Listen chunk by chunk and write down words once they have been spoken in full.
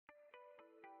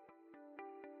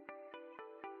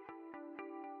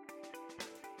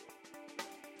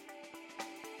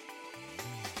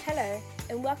Hello,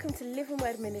 and welcome to Living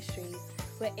Word Ministries.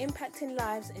 We're impacting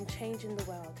lives and changing the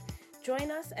world.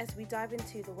 Join us as we dive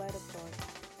into the Word of God.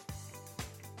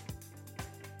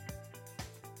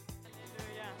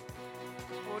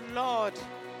 Hallelujah. Oh Lord,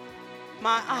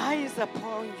 my eyes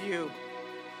upon you.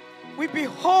 We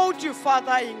behold you,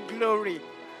 Father, in glory.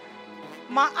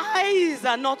 My eyes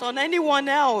are not on anyone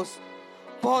else,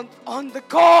 but on the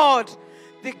God,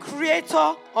 the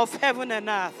creator of heaven and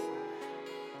earth.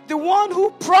 The one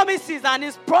who promises, and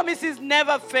his promises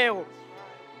never fail.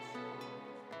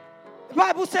 The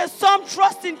Bible says some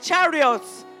trust in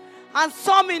chariots and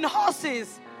some in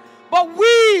horses, but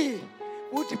we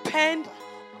will depend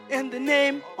in the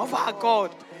name of our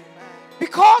God,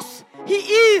 because he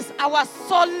is our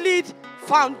solid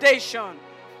foundation.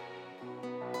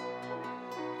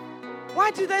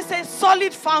 Why do they say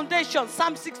solid foundation?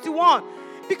 Psalm 61.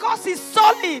 Because he's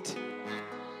solid.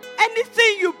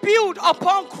 Anything you build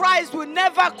upon Christ will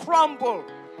never crumble.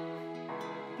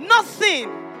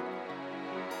 Nothing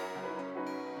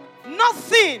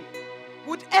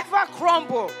would ever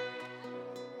crumble.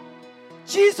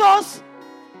 Jesus,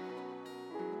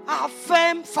 our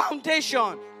firm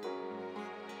foundation.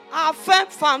 Our firm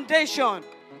foundation.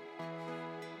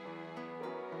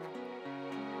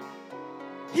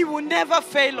 He will never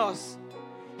fail us.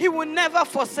 He will never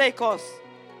forsake us.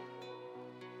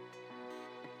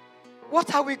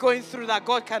 What are we going through that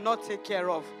God cannot take care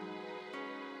of?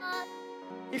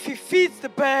 If he feeds the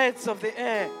birds of the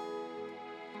air,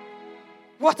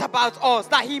 what about us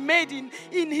that he made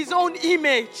in his own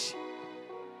image?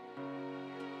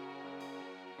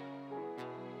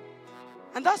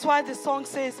 And that's why the song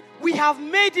says, we have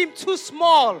made him too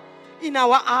small in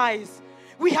our eyes.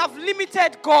 We have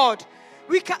limited God.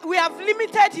 We have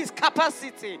limited his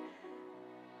capacity.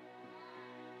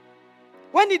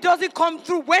 When he doesn't come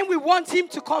through, when we want him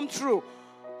to come through,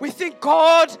 we think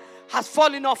God has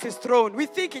fallen off his throne. We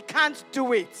think he can't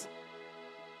do it.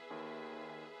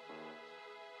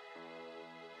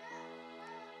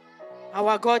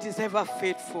 Our God is ever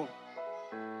faithful,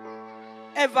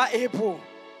 ever able.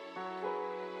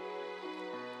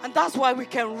 And that's why we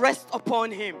can rest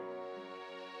upon him.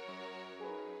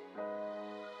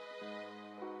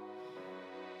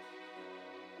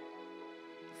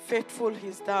 Faithful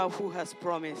is thou who has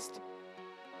promised,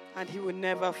 and he will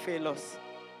never fail us.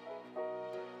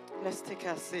 Let's take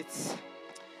our seats.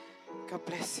 God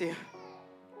bless you.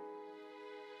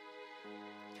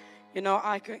 You know,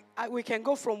 we can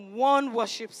go from one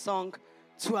worship song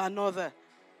to another.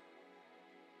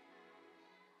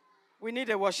 We need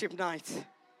a worship night.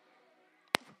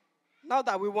 Not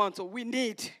that we want to, we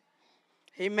need.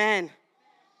 Amen.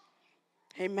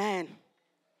 Amen.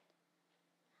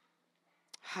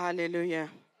 Hallelujah.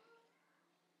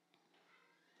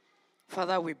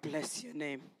 Father, we bless your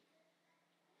name.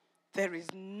 There is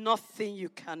nothing you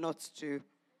cannot do.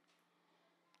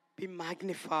 Be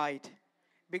magnified,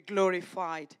 be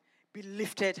glorified, be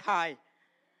lifted high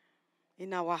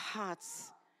in our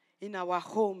hearts, in our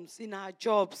homes, in our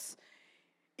jobs,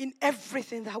 in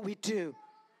everything that we do.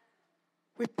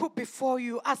 We put before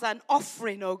you as an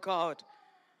offering, oh God.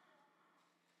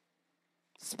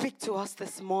 Speak to us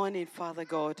this morning, Father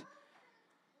God.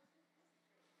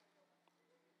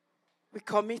 We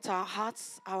commit our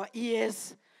hearts, our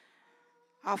ears,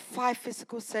 our 5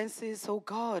 physical senses, oh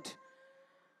God.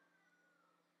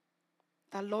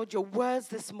 That, Lord, your words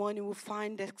this morning will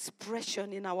find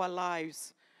expression in our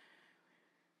lives.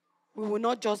 We will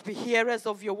not just be hearers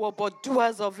of your word, but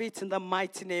doers of it in the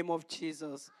mighty name of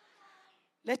Jesus.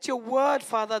 Let your word,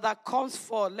 Father, that comes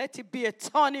forth, let it be a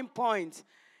turning point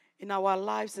in our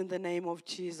lives in the name of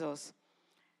Jesus.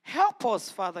 Help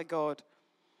us, Father God.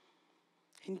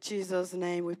 In Jesus'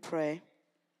 name we pray.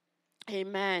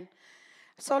 Amen.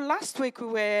 So last week we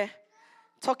were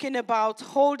talking about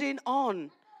holding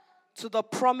on to the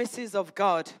promises of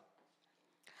God.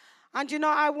 And you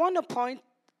know, I want to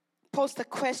post a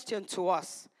question to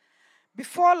us.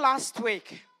 Before last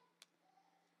week,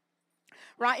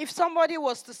 right, if somebody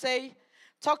was to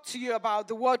talk to you about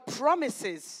the word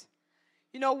promises,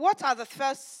 you know, what are the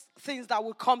first things that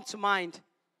will come to mind?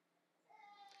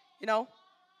 You know,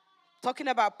 talking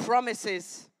about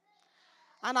promises.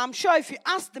 And I'm sure if you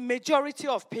ask the majority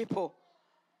of people,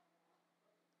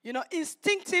 you know,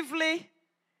 instinctively,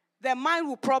 their mind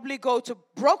will probably go to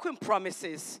broken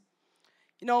promises.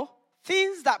 You know,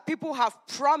 things that people have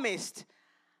promised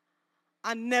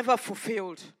and never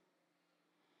fulfilled.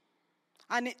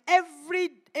 And in every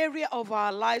area of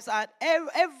our lives, at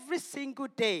every single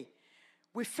day,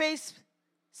 we face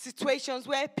situations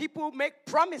where people make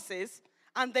promises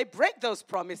and they break those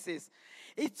promises.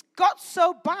 It's got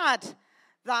so bad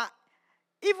that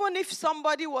Even if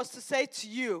somebody was to say to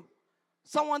you,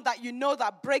 someone that you know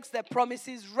that breaks their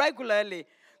promises regularly,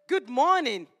 good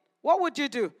morning, what would you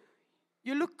do?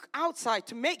 You look outside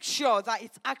to make sure that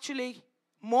it's actually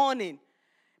morning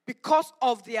because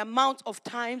of the amount of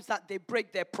times that they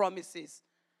break their promises.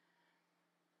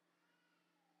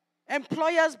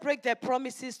 Employers break their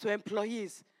promises to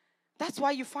employees. That's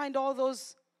why you find all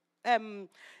those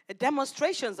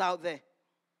demonstrations out there.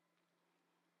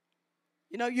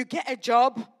 You know, you get a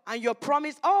job and you're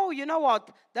promised, oh, you know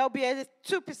what, there'll be a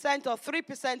 2% or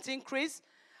 3% increase.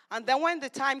 And then when the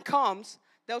time comes,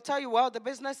 they'll tell you, well, the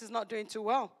business is not doing too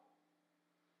well.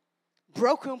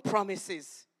 Broken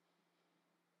promises.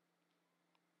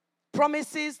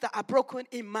 Promises that are broken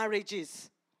in marriages.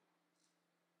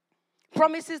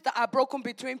 Promises that are broken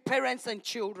between parents and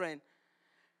children.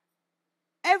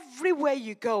 Everywhere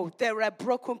you go, there are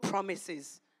broken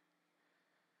promises.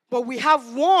 But we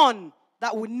have one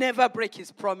that will never break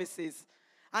his promises.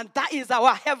 And that is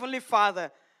our Heavenly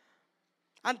Father.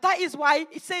 And that is why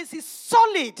it says he's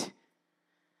solid.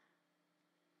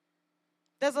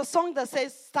 There's a song that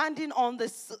says, standing on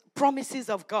the promises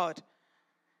of God.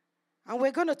 And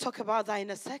we're going to talk about that in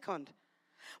a second.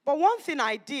 But one thing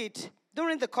I did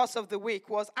during the course of the week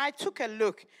was I took a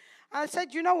look. And I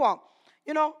said, you know what?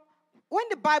 You know, when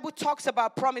the Bible talks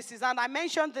about promises, and I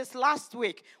mentioned this last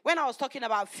week when I was talking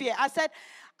about fear, I said,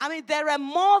 there are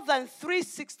more than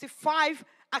 365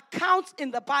 accounts in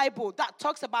the Bible that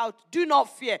talks about do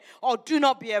not fear or do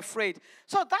not be afraid.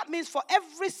 So that means for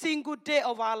every single day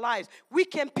of our lives, we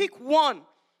can pick one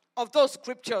of those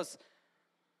scriptures,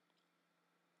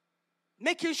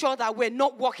 making sure that we're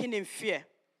not walking in fear.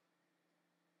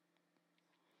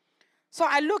 So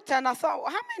I looked and I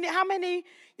thought, how many,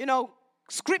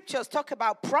 scriptures talk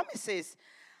about promises?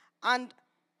 And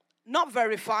not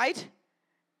verified.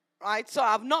 Right, so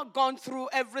I've not gone through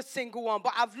every single one,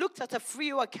 but I've looked at a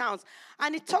few accounts,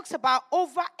 and it talks about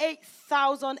over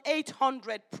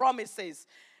 8,800 promises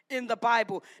in the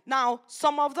Bible. Now,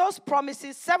 some of those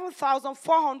promises,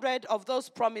 7,400 of those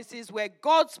promises were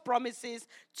God's promises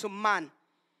to man.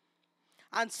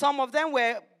 And some of them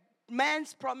were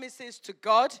man's promises to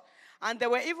God. And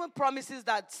there were even promises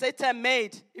that Satan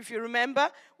made, if you remember,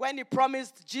 when he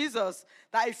promised Jesus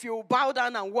that if you bow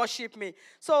down and worship me.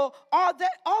 So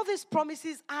all these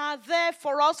promises are there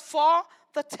for us for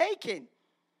the taking.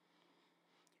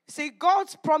 See,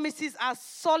 God's promises are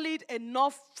solid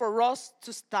enough for us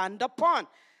to stand upon.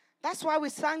 That's why we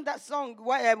sang that song.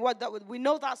 We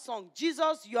know that song,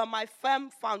 Jesus, you are my firm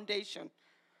foundation.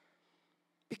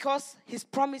 Because his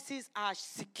promises are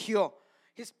secure.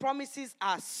 His promises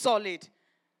are solid.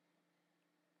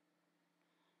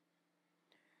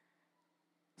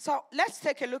 So let's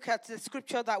take a look at the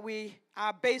scripture that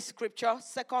our base scripture,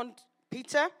 2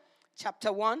 Peter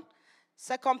chapter 1.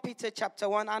 2 Peter chapter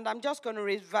 1, and I'm just going to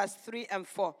read verse 3 and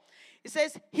 4. It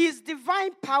says, his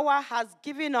divine power has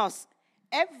given us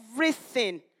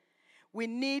everything we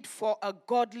need for a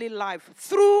godly life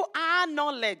through our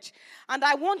knowledge. And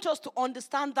I want us to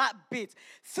understand that bit.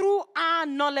 Through our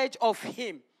knowledge of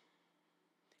him.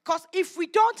 Because if we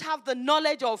don't have the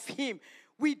knowledge of him,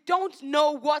 we don't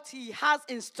know what he has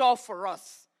in store for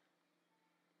us.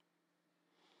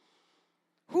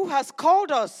 Who has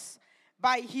called us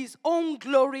by his own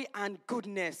glory and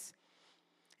goodness.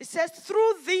 It says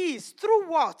through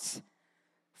what?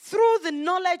 Through the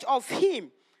knowledge of him.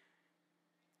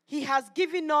 He has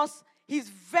given us his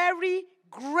very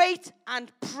great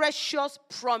and precious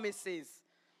promises.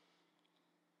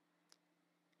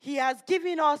 He has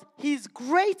given us his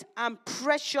great and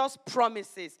precious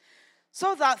promises,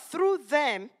 so that through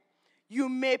them you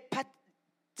may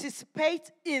participate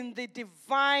in the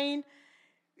divine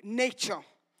nature,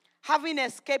 having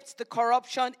escaped the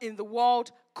corruption in the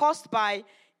world caused by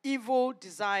evil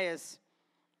desires.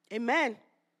 Amen.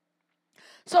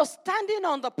 So standing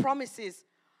on the promises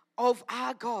of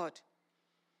our God.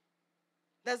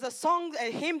 There's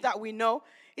a hymn that we know.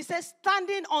 It says,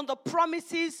 standing on the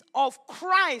promises of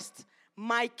Christ,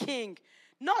 my King.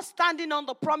 Not standing on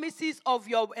the promises of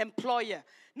your employer.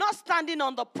 Not standing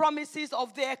on the promises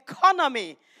of the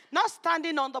economy. Not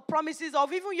standing on the promises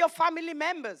of even your family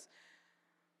members.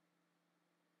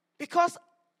 Because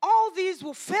all these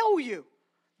will fail you.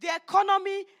 The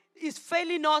economy is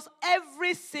failing us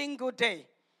every single day.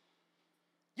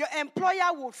 Your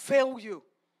employer will fail you.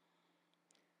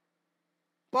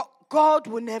 But God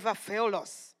will never fail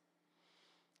us.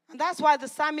 And that's why the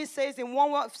psalmist says in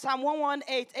Psalm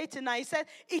 118, 8 to 9, he said,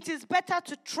 it is better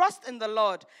to trust in the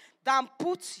Lord than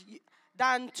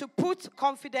to put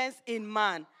confidence in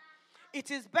man. It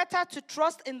is better to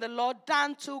trust in the Lord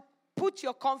than to put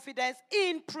your confidence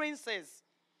in princes.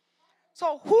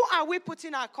 So who are we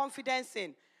putting our confidence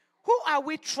in? Who are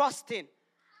we trusting?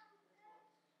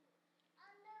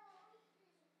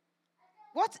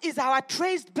 What is our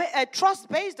trust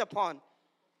based upon?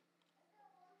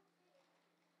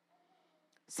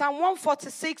 Psalm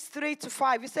 146,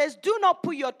 3-5. It says, do not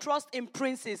put your trust in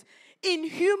princes, in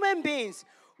human beings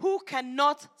who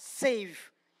cannot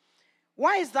save.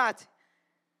 Why is that?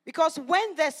 Because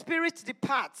when their spirit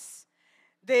departs,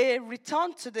 they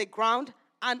return to the ground,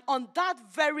 and on that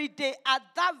very day, at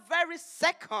that very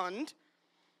second,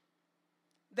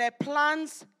 their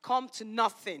plans come to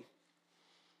nothing.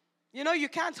 You know, you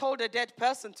can't hold a dead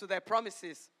person to their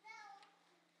promises.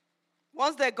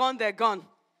 Once they're gone, they're gone.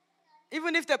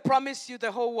 Even if they promise you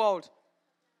the whole world.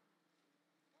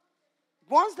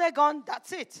 Once they're gone,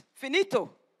 that's it.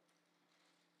 Finito.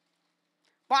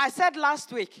 But I said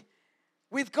last week,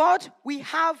 with God, we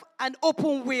have an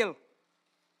open will.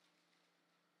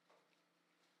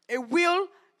 A will,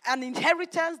 an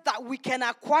inheritance that we can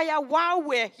acquire while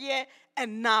we're here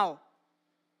and now.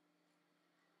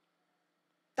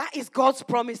 That is God's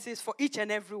promises for each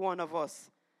and every one of us.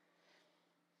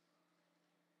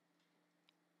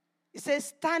 It says,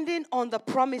 standing on the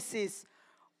promises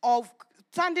that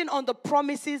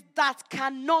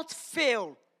cannot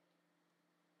fail.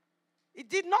 It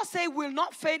did not say will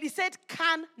not fail. It said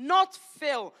cannot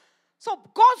fail. So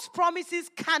God's promises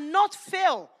cannot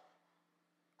fail.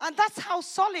 And that's how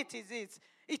solid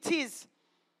it is.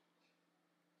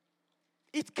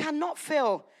 It cannot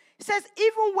fail. It says,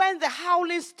 even when the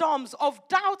howling storms of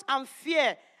doubt and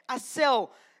fear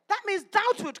assail, that means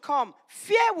doubt would come,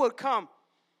 fear would come.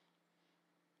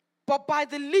 But by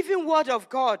the living word of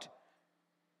God,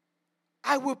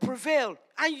 I will prevail,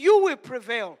 and you will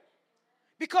prevail.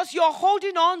 Because you're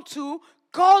holding on to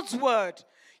God's word.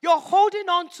 You're holding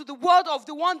on to the word of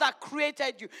the one that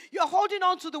created you. You're holding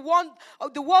on to the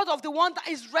word of the one that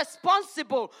is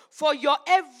responsible for your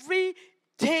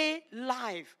everyday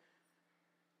life.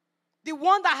 The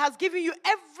one that has given you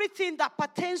everything that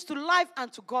pertains to life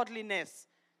and to godliness.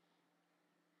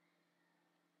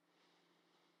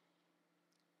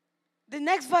 The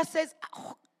next verse says,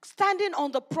 standing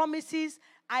on the promises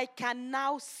I can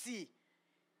now see.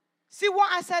 See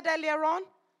what I said earlier on?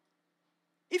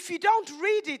 If you don't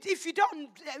read it, if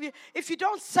you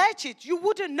don't search it, you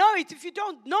wouldn't know it. If you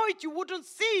don't know it, you wouldn't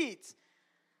see it.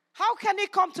 How can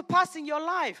it come to pass in your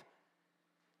life?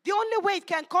 The only way it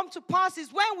can come to pass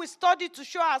is when we study to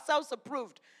show ourselves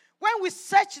approved. When we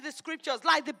search the scriptures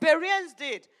like the Bereans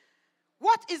did.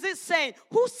 What is it saying?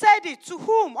 Who said it? To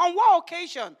whom? On what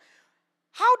occasion?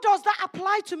 How does that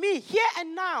apply to me here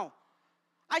and now?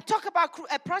 I talk about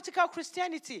a practical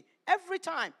Christianity every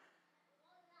time.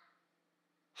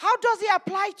 How does it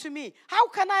apply to me? How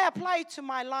can I apply it to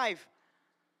my life?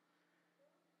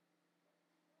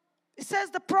 It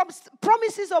says the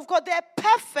promises of God, they're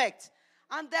perfect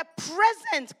and they're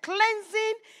present,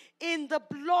 cleansing in the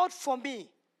blood for me.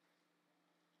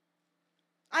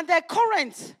 And they're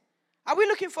current. Are we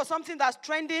looking for something that's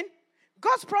trending?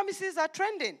 God's promises are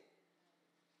trending.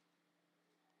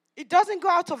 It doesn't go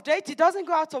out of date. It doesn't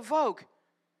go out of vogue.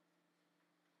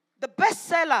 The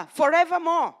bestseller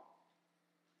forevermore.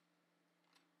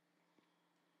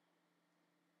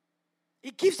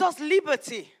 It gives us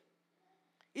liberty.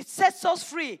 It sets us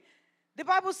free. The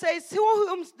Bible says,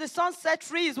 whom the Son set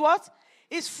free is what?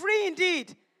 Is free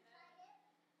indeed.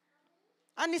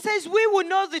 And it says, we will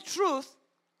know the truth,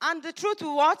 and the truth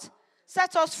will what?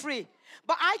 Set us free.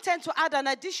 But I tend to add an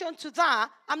addition to that.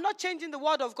 I'm not changing the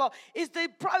word of God. It's the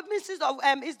promises of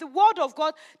it's the word of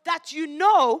God that you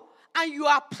know and you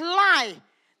apply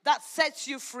that sets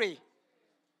you free.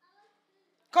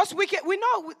 Because we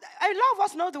know, a lot of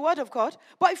us know the word of God,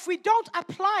 but if we don't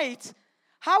apply it,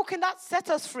 how can that set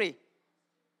us free?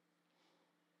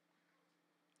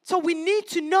 So we need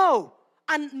to know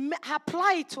and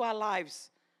apply it to our lives.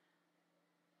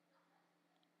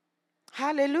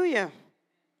 Hallelujah.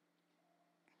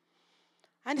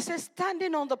 And it says,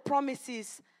 standing on the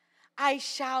promises, I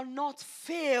shall not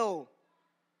fail.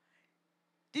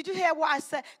 Did you hear what I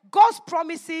said? God's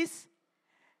promises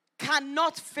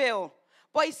cannot fail.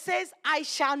 But it says, I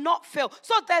shall not fail.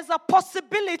 So there's a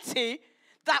possibility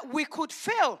that we could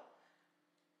fail.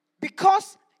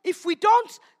 Because if we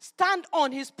don't stand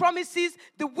on his promises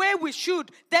the way we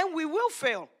should, then we will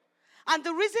fail. And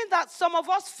the reason that some of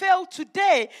us fail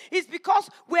today is because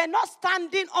we're not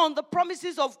standing on the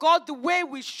promises of God the way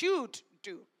we should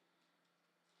do.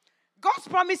 God's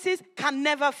promises can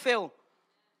never fail.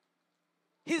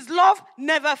 His love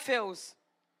never fails.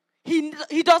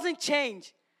 He doesn't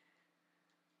change.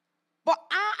 But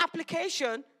our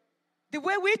application, The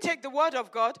way we take the word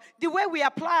of God, the way we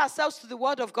apply ourselves to the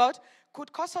word of God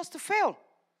could cause us to fail.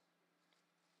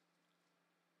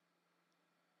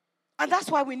 And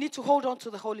that's why we need to hold on to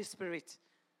the Holy Spirit.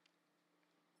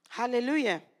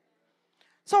 Hallelujah.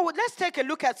 So let's take a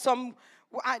look at some,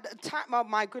 oh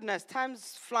my goodness,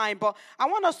 time's flying, but I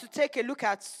want us to take a look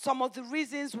at some of the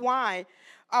reasons why,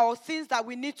 or things that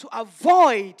we need to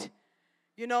avoid,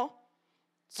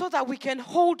 so that we can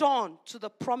hold on to the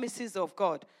promises of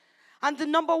God. And the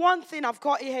number one thing I've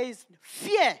got here is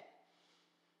fear.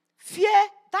 Fear,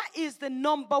 that is the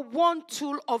number one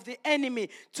tool of the enemy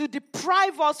to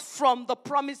deprive us from the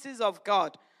promises of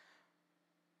God.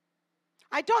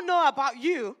 I don't know about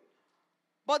you,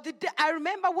 but I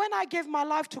remember when I gave my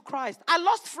life to Christ, I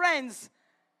lost friends.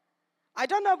 I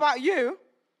don't know about you,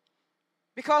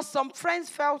 because some friends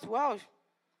felt, well,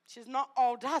 she's not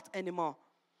all that anymore.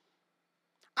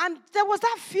 And there was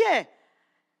that fear.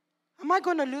 Am I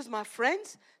going to lose my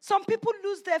friends? Some people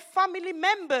lose their family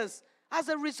members as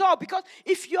a result, because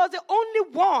if you're the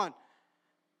only one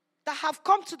that have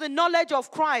come to the knowledge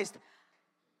of Christ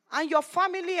and your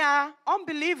family are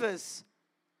unbelievers,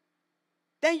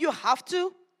 then you have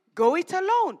to go it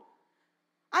alone.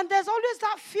 And there's always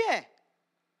that fear.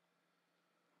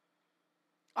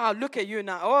 Oh, look at you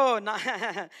now. Oh, now,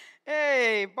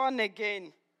 hey, born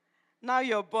again. Now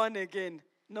you're born again.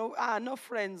 No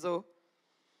friends, oh.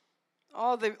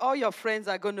 All your friends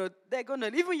they're gonna,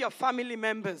 even your family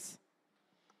members.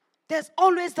 There's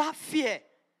always that fear.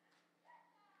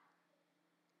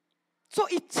 So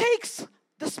it takes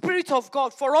the Spirit of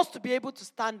God for us to be able to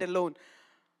stand alone.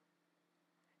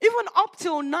 Even up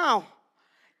till now,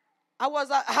 I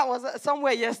was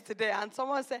somewhere yesterday and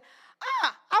someone said,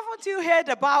 haven't you heard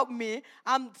about me?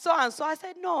 I'm so and so. I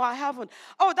said, no, I haven't.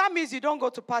 Oh, that means you don't go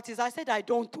to parties. I said, I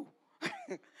don't do.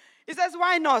 He says,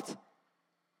 why not?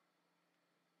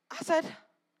 I said,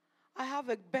 I have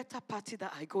a better party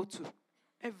that I go to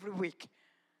every week.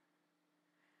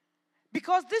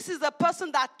 Because this is a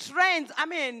person that trends. I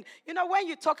mean, when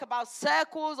you talk about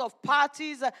circles of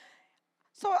parties,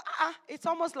 so it's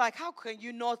almost like, how can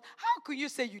you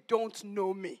say you don't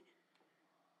know me?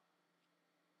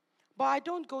 But I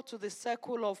don't go to the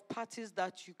circle of parties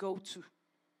that you go to.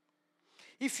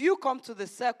 If you come to the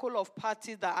circle of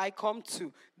parties that I come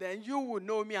to, then you will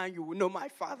know me and you will know my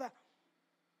Father.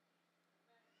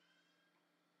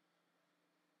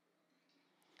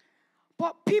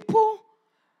 But people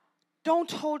don't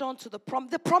hold on to the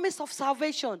promise. The promise of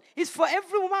salvation is for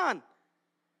everyone.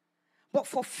 But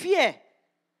for fear,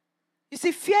 you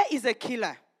see, fear is a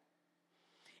killer.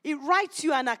 It writes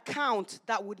you an account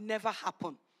that would never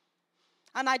happen.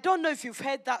 And I don't know if you've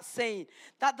heard that saying,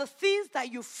 that the things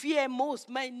that you fear most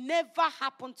may never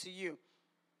happen to you.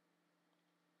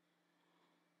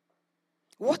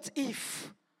 What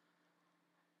if?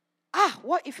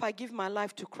 What if I give my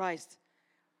life to Christ?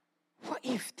 What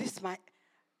if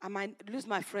I might lose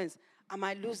my friends? I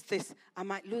might lose this. I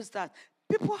might lose that.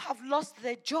 People have lost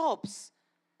their jobs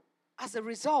as a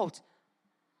result.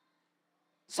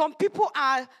 Some people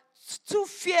are too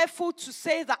fearful to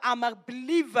say that I'm a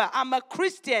believer, I'm a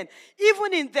Christian,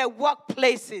 even in their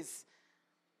workplaces.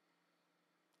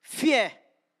 Fear.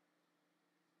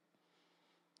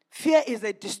 Fear is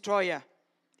a destroyer.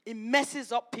 It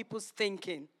messes up people's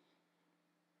thinking.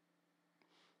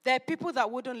 There are people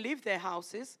that wouldn't leave their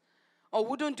houses or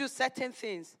wouldn't do certain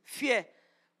things. Fear.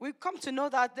 We come to know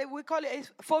that we call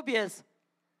it phobias.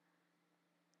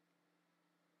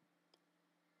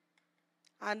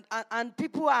 And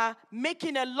people are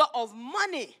making a lot of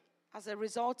money as a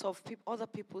result of other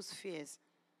people's fears.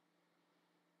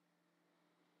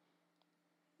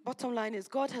 Bottom line is,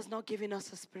 God has not given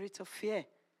us a spirit of fear,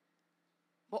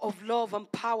 but of love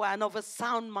and power and of a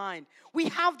sound mind. We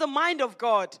have the mind of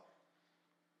God.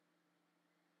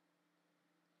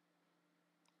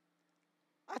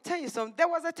 I'll tell you something. There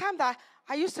was a time that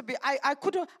I used to be, I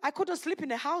couldn't sleep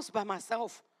in a house by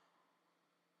myself.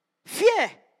 Fear.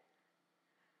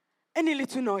 Any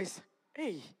little noise.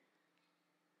 Hey.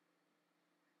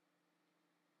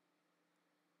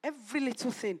 Every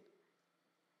little thing.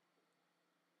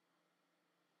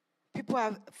 People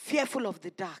are fearful of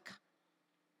the dark.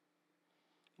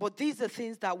 But these are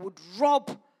things that would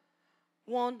rob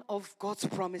one of God's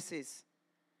promises.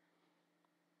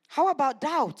 How about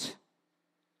doubt?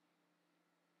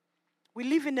 We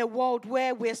live in a world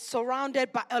where we're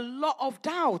surrounded by a lot of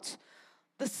doubt.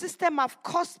 The system has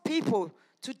caused people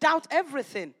to doubt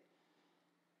everything.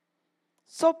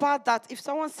 So bad that if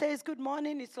someone says good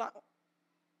morning, it's like,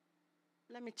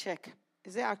 let me check.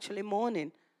 Is it actually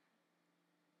morning?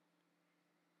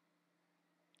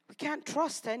 We can't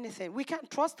trust anything. We can't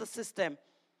trust the system.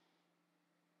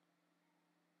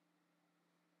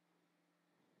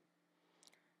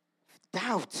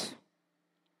 doubt.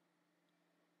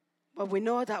 But we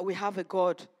know that we have a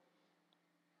God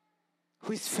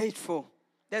who is faithful.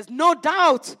 There's no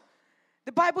doubt.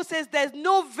 The Bible says there's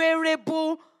no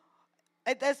variable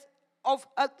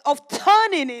of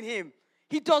turning in him.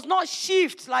 He does not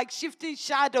shift like shifting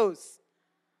shadows.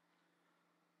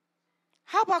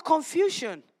 How about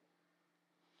confusion?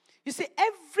 You see,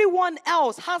 everyone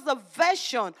else has a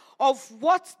version of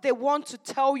what they want to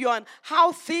tell you and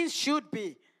how things should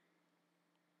be.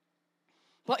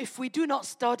 But if we do not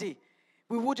study,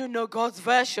 we wouldn't know God's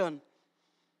version.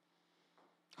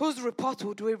 Whose report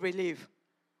would we believe?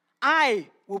 I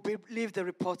will believe the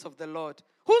report of the Lord.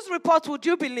 Whose report would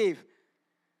you believe?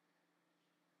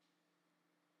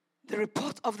 The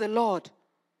report of the Lord.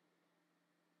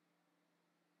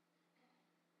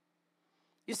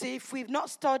 You see, if we've not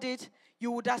studied,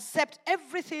 you would accept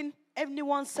everything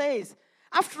anyone says.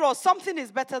 After all, something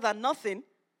is better than nothing.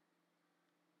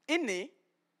 Isn't it?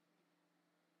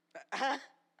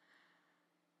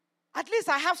 At least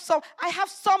I have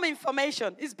some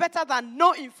information. It's better than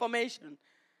no information.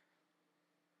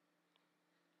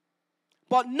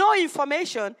 But no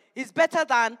information is better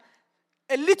than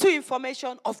a little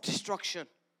information of destruction.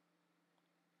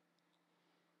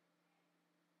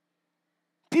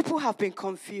 People have been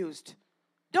confused.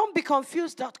 Don't be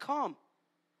confused.com.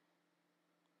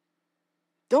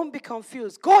 Don't be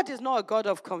confused. God is not a God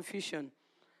of confusion.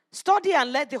 Study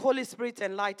and let the Holy Spirit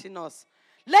enlighten us.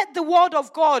 Let the word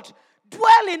of God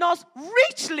dwell in us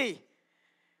richly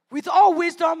with all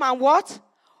wisdom and what?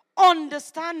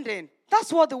 Understanding.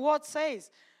 That's what the word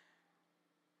says.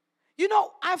 You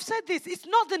know, I've said this. It's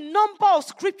not the number of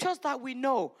scriptures that we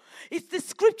know. It's the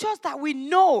scriptures that we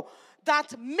know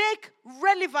that make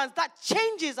relevance, that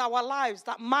changes our lives,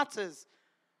 that matters.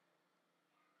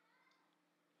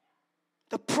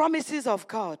 The promises of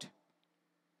God.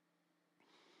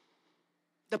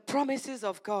 The promises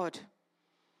of God.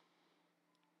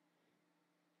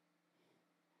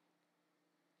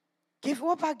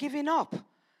 What about giving up?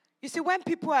 You see, when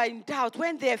people are in doubt,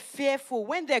 when they're fearful,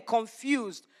 when they're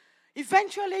confused,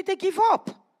 eventually they give up.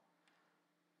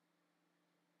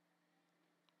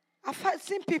 I've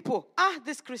seen people,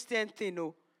 this Christian thing,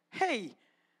 oh, hey,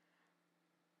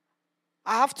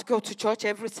 I have to go to church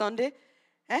every Sunday.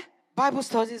 Bible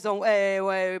studies on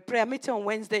prayer meeting on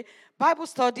Wednesday, Bible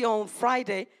study on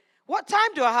Friday. What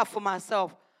time do I have for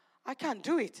myself? I can't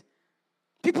do it.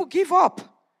 People give up.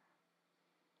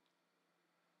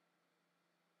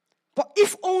 But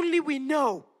if only we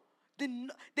know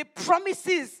the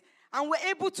promises and we're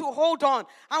able to hold on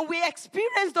and we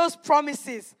experience those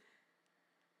promises.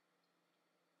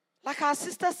 Like our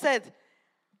sister said,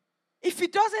 if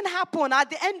it doesn't happen at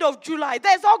the end of July,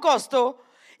 there's August though.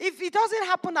 If it doesn't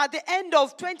happen at the end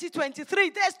of 2023,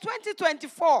 there's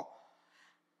 2024.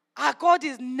 Our God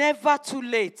is never too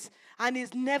late and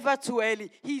is never too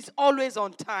early. He's always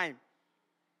on time.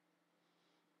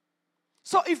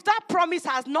 So if that promise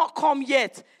has not come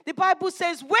yet, the Bible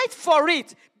says, wait for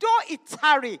it. Though it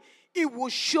tarry, it will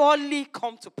surely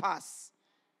come to pass.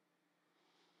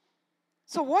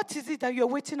 So what is it that you're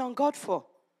waiting on God for?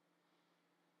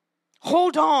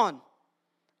 Hold on,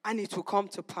 and it will come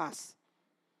to pass.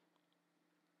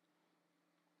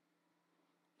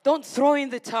 Don't throw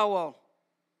in the towel.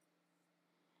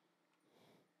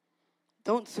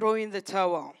 Don't throw in the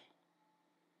towel.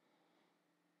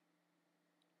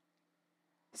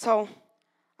 So,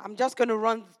 I'm just going to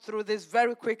run through this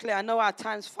very quickly. I know our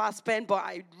time's fast spent, but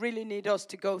I really need us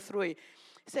to go through it.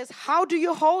 It says, how do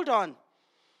you hold on?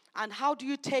 And how do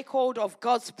you take hold of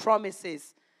God's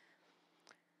promises?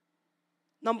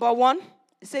 Number one,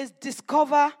 it says,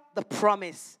 discover the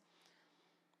promise.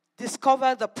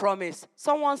 Discover the promise.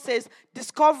 Someone says,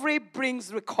 discovery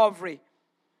brings recovery.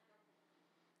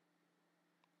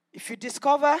 If you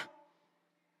discover,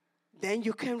 then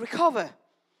you can recover.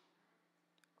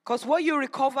 Because what you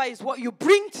recover is what you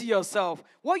bring to yourself,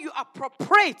 what you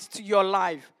appropriate to your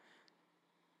life.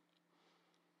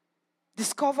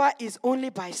 Discover is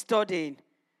only by studying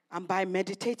and by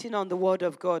meditating on the Word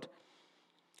of God.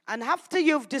 And after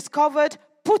you've discovered,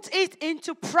 put it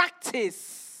into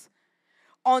practice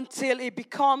until it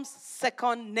becomes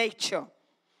second nature.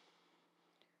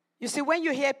 You see, when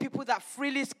you hear people that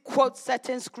freely quote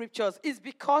certain scriptures, it's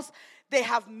because they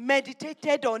have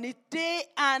meditated on it day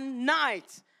and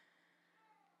night.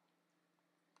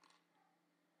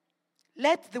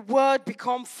 Let the word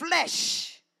become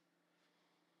flesh.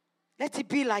 Let it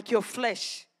be like your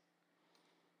flesh.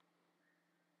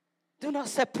 Do not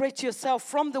separate yourself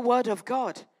from the word of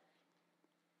God.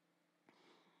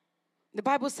 The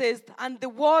Bible says, and the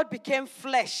word became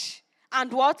flesh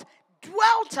and what?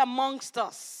 Dwelt amongst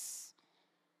us.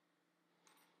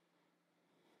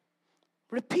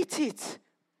 Repeat it.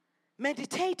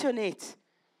 Meditate on it.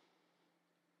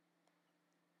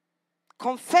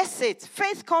 Confess it.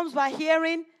 Faith comes by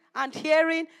hearing and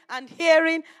hearing and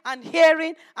hearing and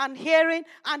hearing and hearing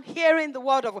and hearing the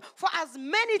word of God. For as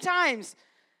many times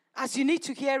as you need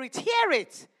to hear it, hear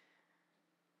it.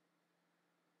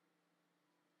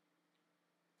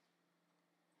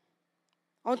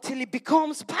 Until it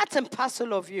becomes part and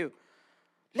parcel of you.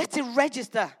 Let it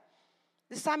register.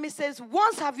 The psalmist says,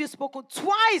 once have you spoken,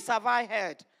 twice have I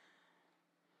heard.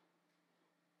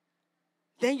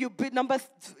 Then you be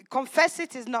confess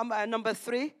it is number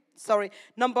 3. Sorry.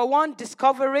 Number 1,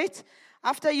 discover it.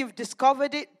 After you've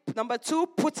discovered it, number 2,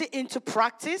 put it into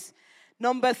practice.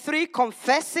 Number 3,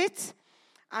 confess it.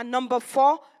 And number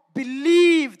 4,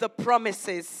 believe the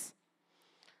promises.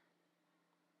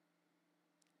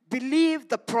 Believe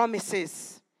the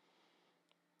promises.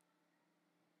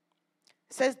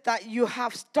 It says that you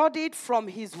have studied from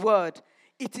his word.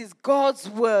 It is God's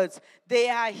words. They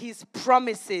are his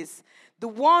promises. The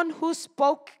one who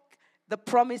spoke the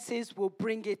promises will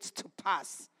bring it to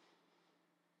pass.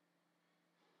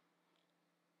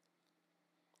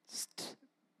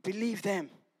 Believe them.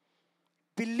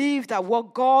 Believe that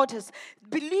what God has,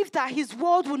 believe that his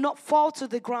word will not fall to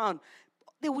the ground.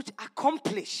 They would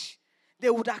accomplish. They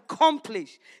would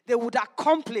accomplish. They would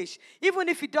accomplish. Even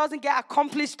if it doesn't get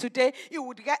accomplished today, it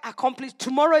would get accomplished.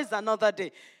 Tomorrow is another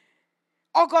day.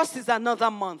 August is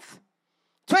another month.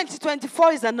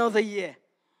 2024 is another year.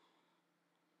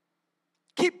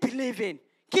 Keep believing.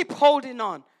 Keep holding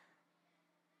on.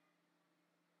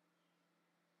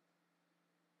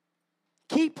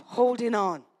 Keep holding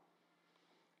on.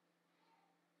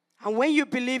 And when you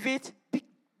believe it,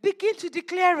 begin to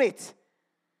declare it.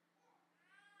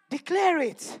 Declare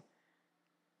it.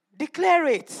 Declare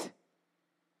it.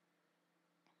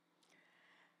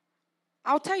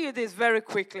 I'll tell you this very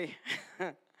quickly.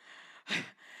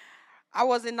 I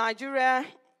was in Nigeria,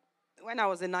 when I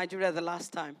was in Nigeria the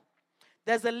last time,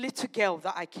 there's a little girl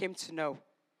that I came to know.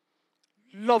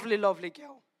 Lovely, lovely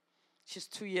girl. She's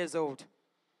 2 years old.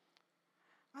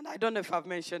 And I don't know if I've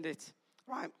mentioned it.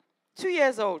 Right. 2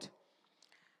 years old.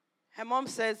 Her mom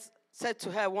said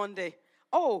to her one day,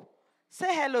 "Oh,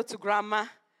 say hello to grandma."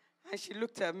 And she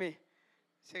looked at me.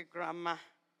 She said, "Grandma."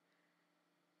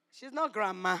 She's not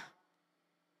grandma.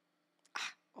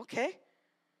 Okay.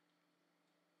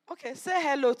 Okay, say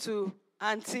hello to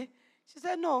auntie. She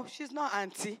said, "No, she's not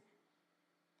auntie."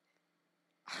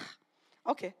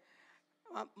 Okay.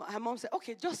 Her mom said,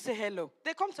 "Okay, just say hello."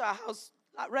 They come to our house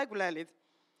regularly.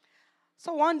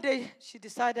 So one day she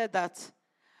decided that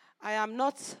I am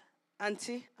not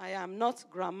auntie, I am not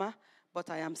grandma, but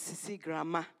I am Sisi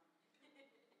grandma.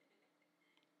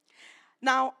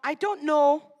 Now, I don't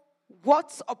know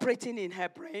what's operating in her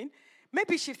brain.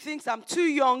 Maybe she thinks I'm too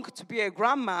young to be a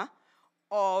grandma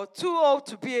or too old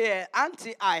to be an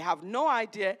auntie. I have no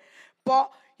idea.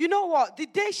 But you know what? The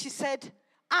day she said,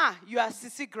 "You are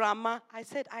Sisi grandma," I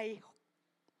said, I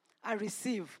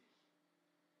receive.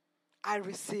 I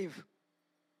receive.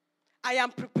 I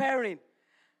am preparing.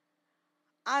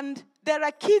 And there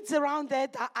are kids around there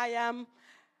that I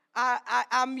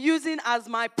am using as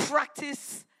my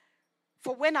practice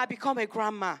for when I become a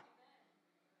grandma.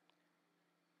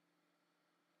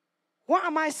 What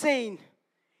am I saying?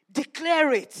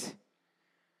 Declare it.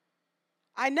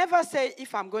 I never say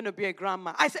if I'm going to be a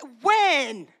grandma. I say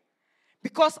when.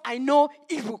 Because I know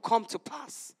it will come to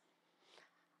pass.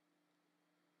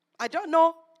 I don't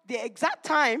know the exact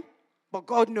time, but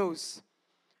God knows.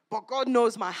 But God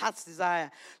knows my heart's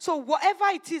desire. So whatever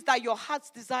it is that your heart's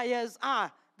desires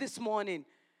are this morning,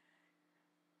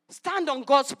 stand on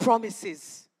God's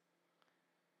promises.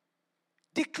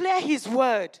 Declare his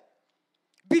word.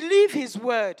 Believe his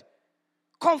word.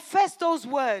 Confess those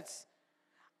words.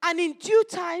 And in due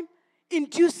time, in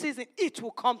due season, it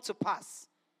will come to pass.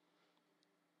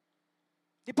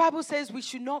 The Bible says we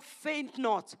should not faint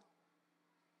not.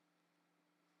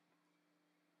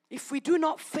 If we do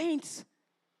not faint,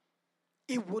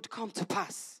 it would come to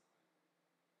pass.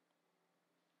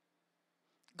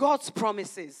 God's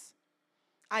promises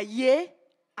are yea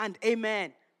and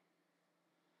amen.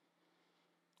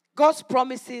 God's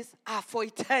promises are for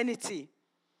eternity.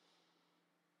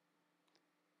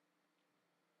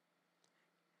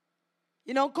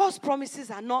 You know, God's promises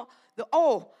are not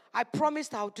I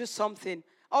promised I'll do something.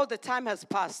 The time has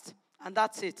passed, and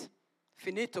that's it.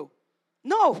 Finito.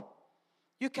 No.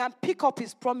 You can pick up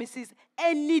his promises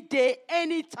any day,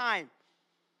 any time.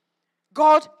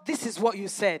 God, this is what you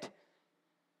said.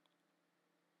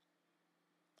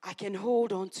 I can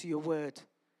hold on to your word.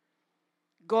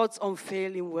 God's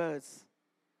unfailing words.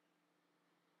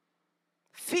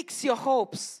 Fix your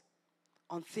hopes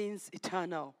on things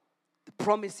eternal, the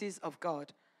promises of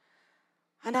God.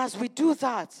 And as we do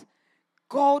that,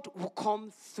 God will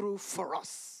come through for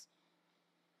us.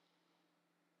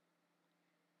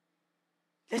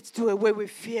 Let's do away with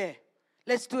fear.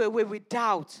 Let's do away with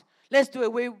doubt. Let's do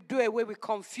away with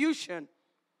confusion.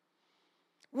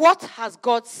 What has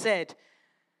God said?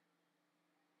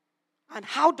 And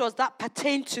how does that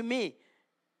pertain to me?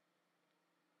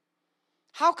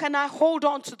 How can I hold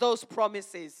on to those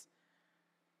promises?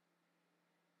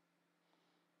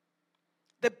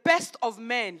 The best of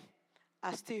men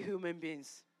are still human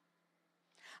beings.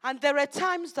 And there are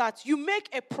times that you make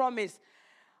a promise,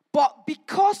 but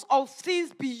because of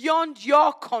things beyond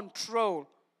your control,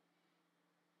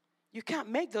 you can't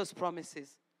make those promises.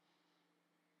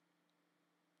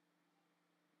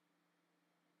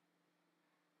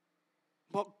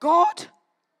 But God,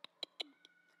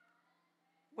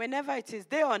 whenever it is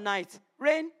day or night,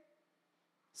 rain,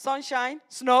 sunshine,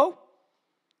 snow,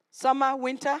 summer,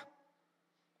 winter,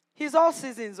 He's all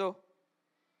seasons, oh.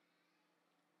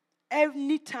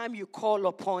 Any time you call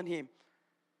upon Him.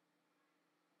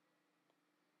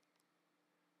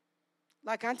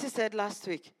 Like Auntie said last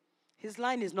week, His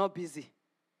line is not busy.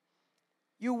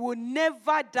 You will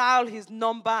never dial His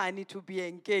number and it will be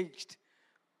engaged.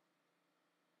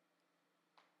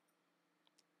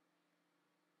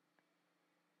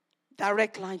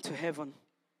 Direct line to heaven.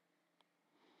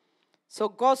 So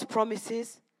God's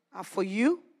promises are for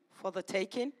you, for the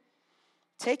taking.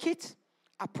 Take it,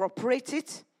 appropriate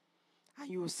it, and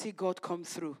you will see God come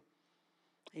through.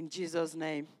 In Jesus'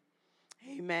 name,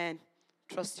 amen.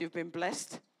 Trust you've been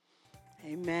blessed.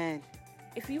 Amen.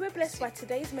 If you were blessed by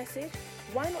today's message,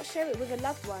 why not share it with a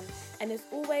loved one? And as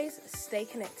always, stay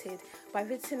connected by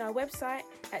visiting our website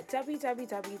at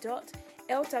www.lwmi.org.uk.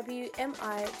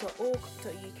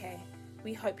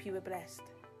 We hope you were blessed.